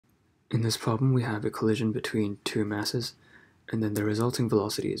In this problem, we have a collision between two masses, and then the resulting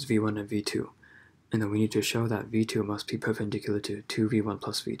velocity is v1 and v2, and then we need to show that v2 must be perpendicular to 2v1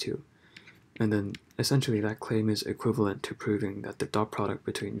 plus v2. And then essentially that claim is equivalent to proving that the dot product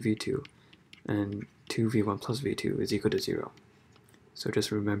between v2 and 2v1 plus v2 is equal to 0. So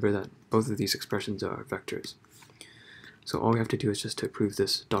just remember that both of these expressions are vectors. So all we have to do is just to prove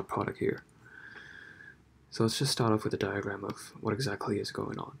this dot product here. So let's just start off with a diagram of what exactly is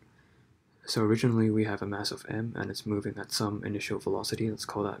going on. So originally we have a mass of m and it's moving at some initial velocity, let's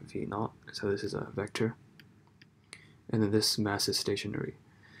call that v0, so this is a vector. And then this mass is stationary.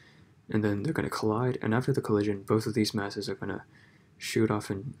 And then they're going to collide, and after the collision both of these masses are going to shoot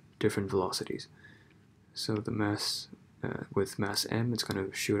off in different velocities. So the mass with mass m is going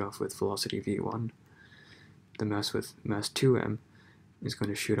to shoot off with velocity v1. The mass with mass 2m is going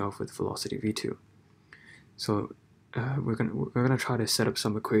to shoot off with velocity v2. So we're gonna try to set up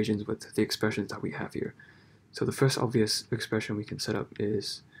some equations with the expressions that we have here. So the first obvious expression we can set up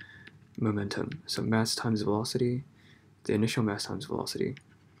is momentum. So mass times velocity, the initial mass times velocity,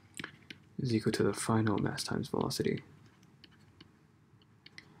 is equal to the final mass times velocity.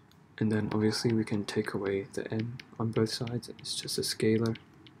 And then obviously we can take away the m on both sides, it's just a scalar.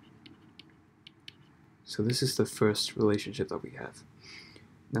 So this is the first relationship that we have.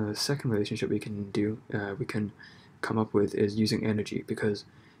 Now the second relationship we can come up with is using energy, because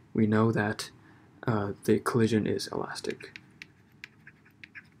we know that the collision is elastic.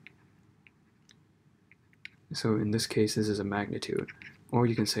 So in this case this is a magnitude, or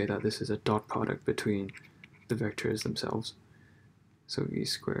you can say that this is a dot product between the vectors themselves. So v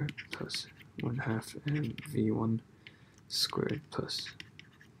squared plus 1/2 m v1 squared plus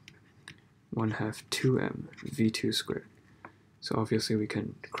 1/2 2m v2 squared. So obviously we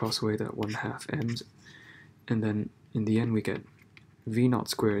can cross away that 1/2 m's, and then in the end we get v0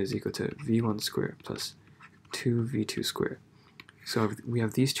 squared is equal to v1 squared plus 2v2 squared. So we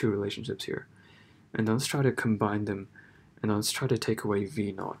have these two relationships here, and then let's try to combine them, and then let's try to take away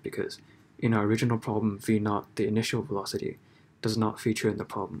v0, because in our original problem v0, the initial velocity, does not feature in the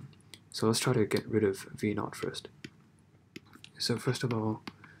problem. So let's try to get rid of v0 first. So first of all,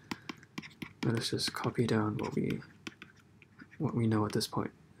 let us just copy down what we know at this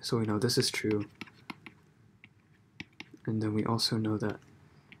point. So we know this is true, and then we also know that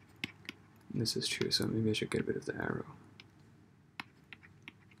this is true, so maybe I should get rid of the arrow.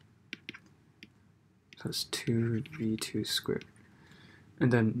 So that's 2v2 squared.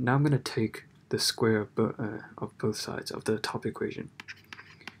 And then now I'm going to take the square of both sides of the top equation.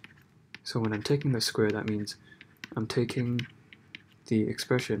 So when I'm taking the square, that means I'm taking the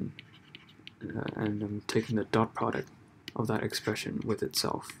expression and I'm taking the dot product of that expression with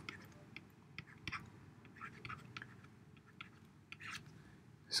itself.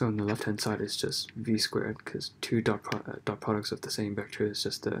 So on the left hand side is just v squared, because two dot products of the same vector is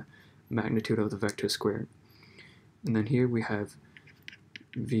just the magnitude of the vector squared. And then here we have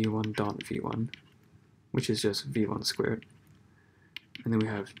v1 dot v1, which is just v1 squared. And then we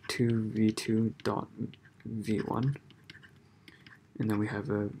have 2v2 dot v1, and then we have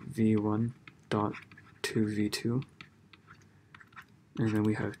a v1 dot 2v2, and then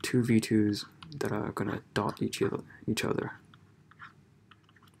we have two v2s that are going to dot each other.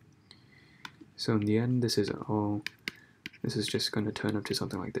 So in the end this is just going to turn up to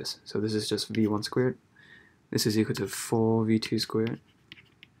something like this. So this is just v1 squared, this is equal to 4v2 squared,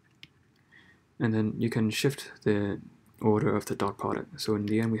 and then you can shift the order of the dot product. So in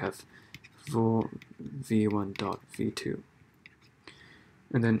the end we have 4v1 dot v2.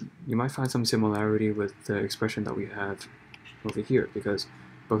 And then you might find some similarity with the expression that we have over here, because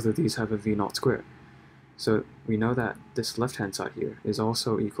both of these have a v0 squared. So we know that this left hand side here is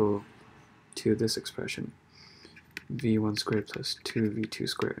also equal to this expression, v1 squared plus 2v2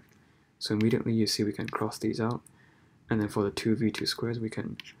 squared. So immediately you see we can cross these out, and then for the 2v2 squares we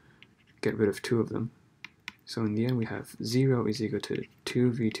can get rid of two of them. So in the end we have 0 is equal to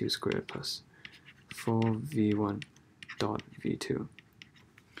 2v2 squared plus 4v1 dot v2.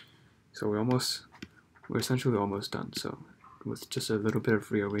 So we're essentially almost done. So with just a little bit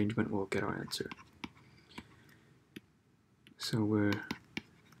of rearrangement we'll get our answer. So we're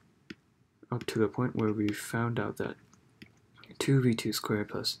up to the point where we found out that 2v2 squared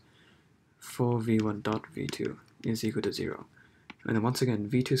plus 4v1 dot v2 is equal to 0. And then once again,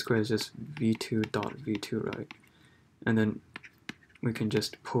 v2 squared is just v2 dot v2, right? And then we can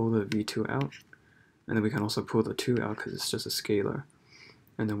just pull the v2 out, and then we can also pull the 2 out because it's just a scalar.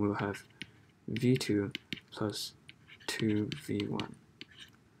 And then we'll have v2 plus 2v1.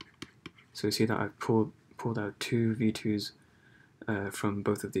 So you see that I've pulled out two v2s from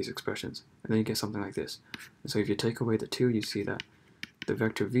both of these expressions, and then you get something like this. And so if you take away the 2, you see that the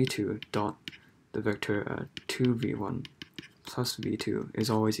vector v2 dot the vector 2v1 plus v2 is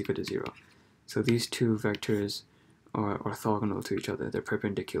always equal to 0. So these two vectors are orthogonal to each other, they're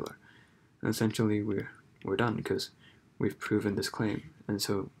perpendicular. And essentially we're done because we've proven this claim, and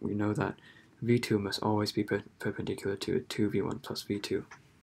so we know that v2 must always be perpendicular to 2v1 plus v2.